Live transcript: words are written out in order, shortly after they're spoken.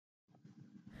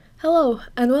Hello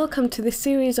and welcome to this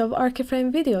series of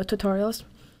ArchiFrame video tutorials.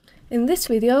 In this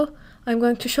video, I'm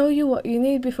going to show you what you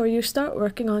need before you start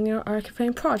working on your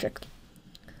ArchiFrame project.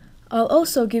 I'll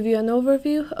also give you an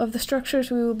overview of the structures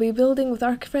we will be building with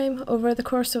ArchiFrame over the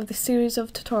course of this series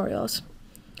of tutorials.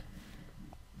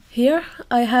 Here,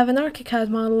 I have an ArchiCAD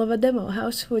model of a demo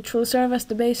house, which will serve as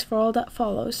the base for all that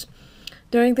follows.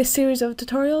 During this series of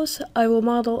tutorials, I will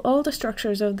model all the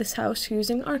structures of this house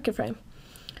using ArchiFrame.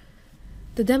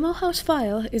 The demo house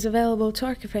file is available to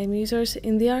ArchiFrame users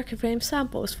in the ArchiFrame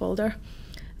samples folder.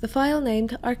 The file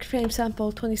named ArchiFrame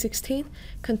Sample 2016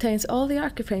 contains all the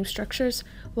ArchiFrame structures,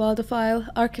 while the file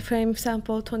ArchiFrame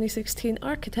Sample 2016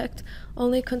 Architect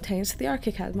only contains the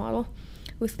ArchiCAD model.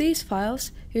 With these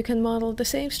files, you can model the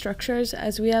same structures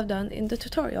as we have done in the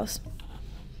tutorials.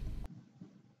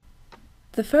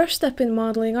 The first step in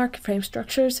modeling ArchiFrame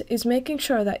structures is making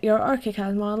sure that your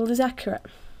ArchiCAD model is accurate.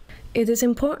 It is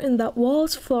important that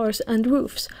walls, floors, and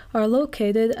roofs are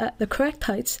located at the correct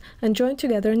heights and joined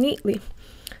together neatly.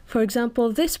 For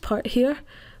example, this part here,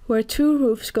 where two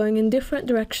roofs going in different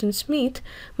directions meet,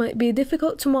 might be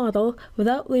difficult to model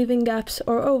without leaving gaps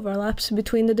or overlaps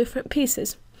between the different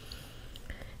pieces.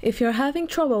 If you're having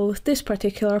trouble with this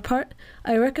particular part,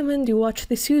 I recommend you watch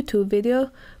this YouTube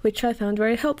video, which I found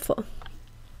very helpful.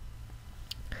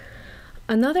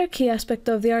 Another key aspect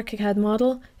of the ArchiCAD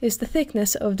model is the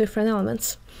thickness of different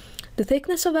elements. The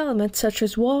thickness of elements such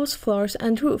as walls, floors,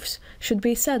 and roofs should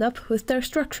be set up with their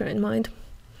structure in mind.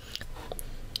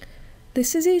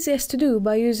 This is easiest to do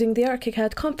by using the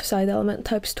ArchiCAD Composite Element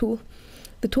Types tool.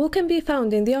 The tool can be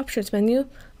found in the Options menu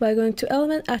by going to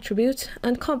Element Attributes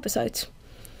and Composites.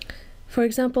 For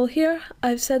example, here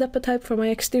I've set up a type for my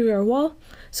exterior wall,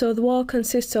 so the wall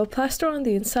consists of plaster on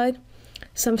the inside,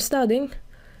 some studding,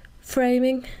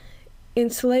 framing,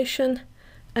 insulation,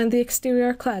 and the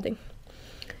exterior cladding.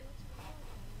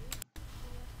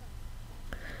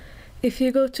 If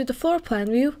you go to the floor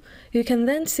plan view, you can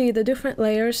then see the different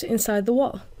layers inside the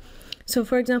wall. So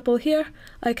for example here,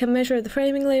 I can measure the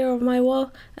framing layer of my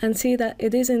wall and see that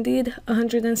it is indeed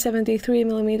 173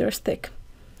 millimeters thick.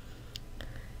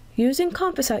 Using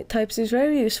composite types is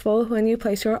very useful when you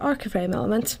place your ArchiFrame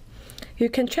elements. You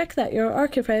can check that your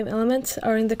ArchiFrame elements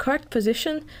are in the correct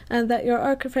position and that your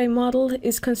ArchiFrame model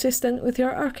is consistent with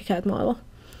your ArchiCAD model.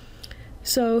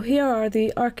 So here are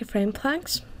the ArchiFrame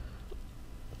planks,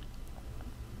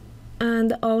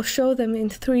 and I'll show them in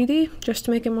 3D just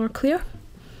to make it more clear.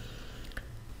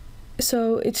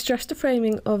 So it's just the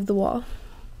framing of the wall.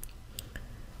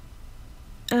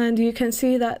 And you can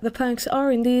see that the planks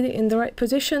are indeed in the right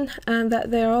position and that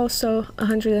they are also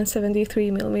 173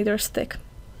 millimeters thick.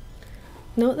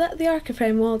 Note that the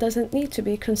ArchiFrame wall doesn't need to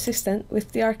be consistent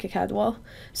with the ArchiCAD wall,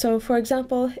 so for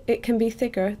example, it can be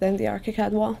thicker than the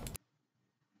ArchiCAD wall.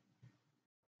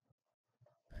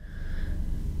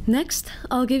 Next,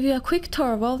 I'll give you a quick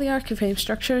tour of all the ArchiFrame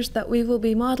structures that we will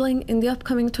be modeling in the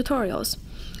upcoming tutorials.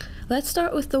 Let's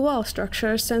start with the wall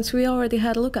structure, since we already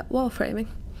had a look at wall framing.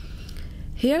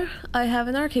 Here, I have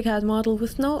an ArchiCAD model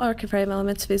with no ArchiFrame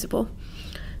elements visible.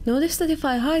 Notice that if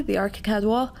I hide the ArchiCAD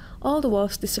wall, all the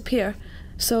walls disappear,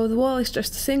 so the wall is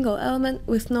just a single element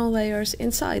with no layers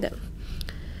inside it.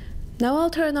 Now I'll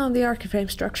turn on the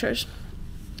ArchiFrame structures.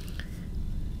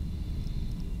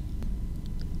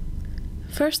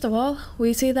 First of all,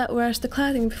 we see that whereas the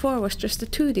cladding before was just a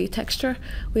 2D texture,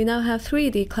 we now have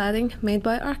 3D cladding made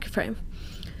by ArchiFrame.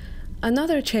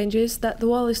 Another change is that the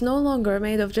wall is no longer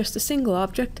made of just a single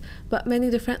object, but many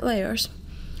different layers.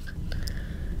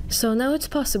 So now it's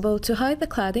possible to hide the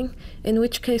cladding, in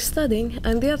which case studding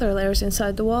and the other layers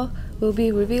inside the wall will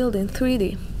be revealed in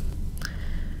 3D.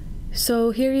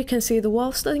 So here you can see the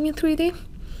wall studding in 3D,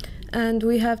 and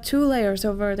we have two layers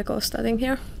of vertical studding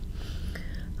here.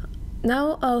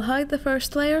 Now I'll hide the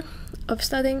first layer of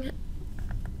studding,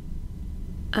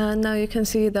 and now you can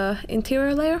see the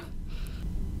interior layer.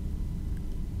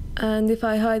 And if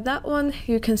I hide that one,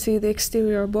 you can see the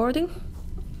exterior boarding.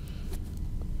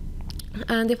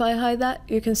 And if I hide that,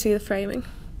 you can see the framing.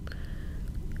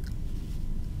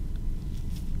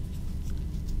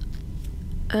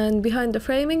 And behind the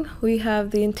framing, we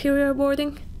have the interior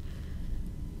boarding.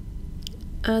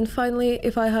 And finally,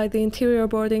 if I hide the interior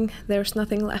boarding, there's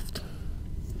nothing left.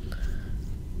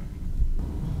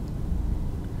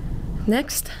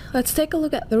 Next, let's take a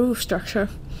look at the roof structure.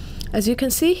 As you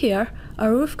can see here,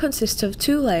 our roof consists of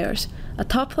two layers, a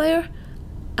top layer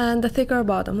and a thicker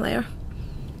bottom layer.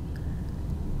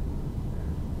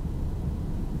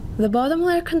 The bottom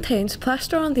layer contains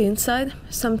plaster on the inside,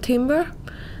 some timber,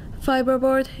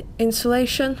 fiberboard,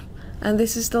 insulation, and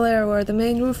this is the layer where the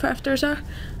main roof rafters are,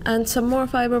 and some more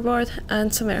fiberboard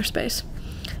and some airspace.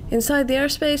 Inside the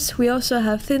airspace, we also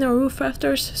have thinner roof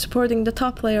rafters supporting the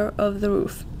top layer of the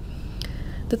roof.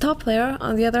 The top layer,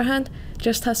 on the other hand,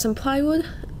 just has some plywood,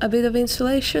 a bit of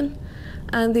insulation,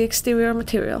 and the exterior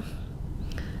material.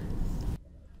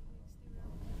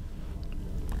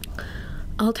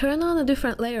 I'll turn on a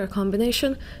different layer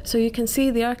combination so you can see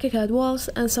the ArchiCAD walls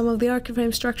and some of the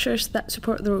ArchiFrame structures that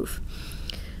support the roof.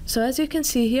 So as you can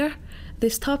see here,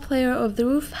 this top layer of the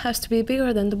roof has to be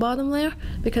bigger than the bottom layer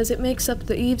because it makes up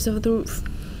the eaves of the roof.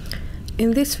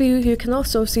 In this view, you can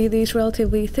also see these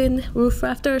relatively thin roof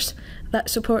rafters that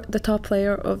support the top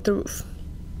layer of the roof.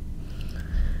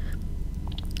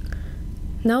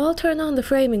 Now I'll turn on the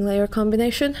framing layer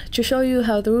combination to show you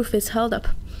how the roof is held up.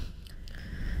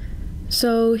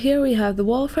 So here we have the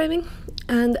wall framing,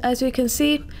 and as you can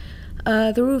see,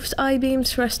 the roof's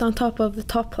I-beams rest on top of the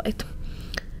top plate.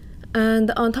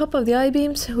 And on top of the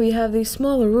I-beams, we have these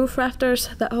smaller roof rafters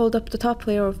that hold up the top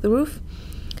layer of the roof.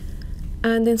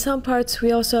 And in some parts,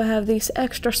 we also have these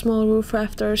extra small roof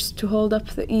rafters to hold up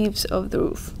the eaves of the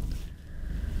roof.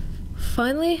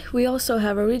 Finally, we also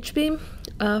have a ridge beam,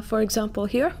 for example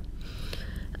here.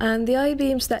 And the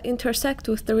I-beams that intersect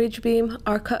with the ridge beam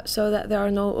are cut so that there are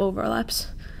no overlaps.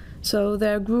 So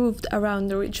they're grooved around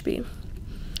the ridge beam.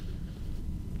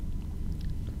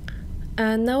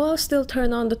 And now I'll still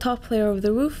turn on the top layer of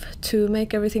the roof to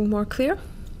make everything more clear.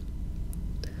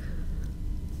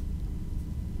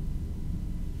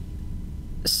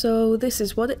 So this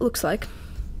is what it looks like.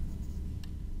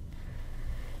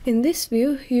 In this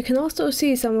view, you can also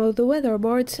see some of the weather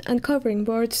boards and covering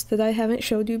boards that I haven't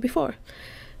showed you before.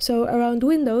 So around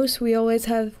windows, we always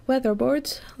have weather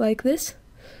boards like this.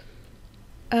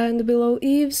 And below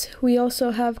eaves, we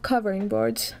also have covering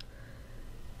boards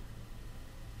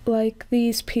like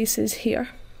these pieces here.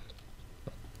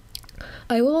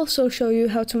 I will also show you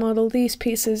how to model these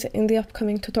pieces in the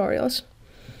upcoming tutorials.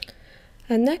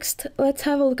 And next, let's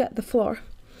have a look at the floor.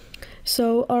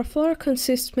 So our floor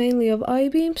consists mainly of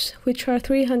I-beams, which are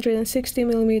 360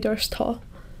 millimeters tall.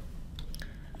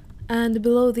 And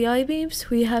below the I-beams,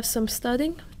 we have some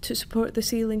studding to support the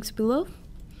ceilings below.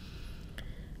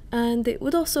 And it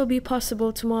would also be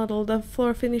possible to model the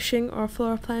floor finishing or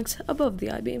floor planks above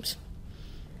the I-beams.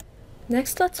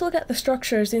 Next, let's look at the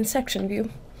structures in section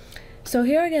view. So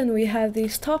here again we have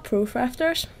these top roof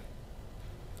rafters,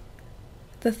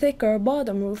 the thicker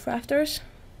bottom roof rafters,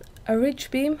 a ridge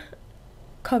beam,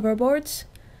 cover boards,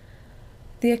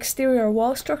 the exterior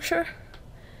wall structure,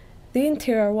 the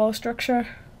interior wall structure,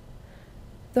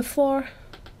 the floor,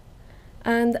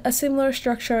 and a similar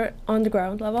structure on the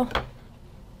ground level.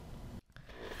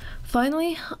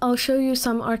 Finally, I'll show you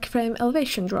some ArchiFrame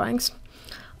elevation drawings.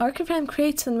 ArchiFrame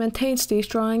creates and maintains these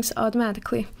drawings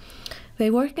automatically. They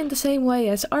work in the same way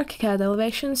as ArchiCAD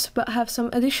elevations, but have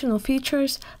some additional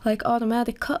features like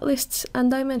automatic cut lists and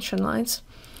dimension lines.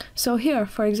 So here,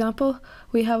 for example,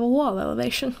 we have a wall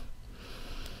elevation.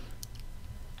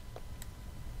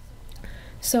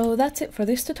 So that's it for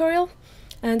this tutorial.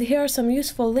 And here are some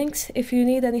useful links if you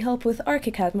need any help with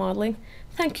ArchiCAD modeling.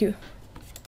 Thank you!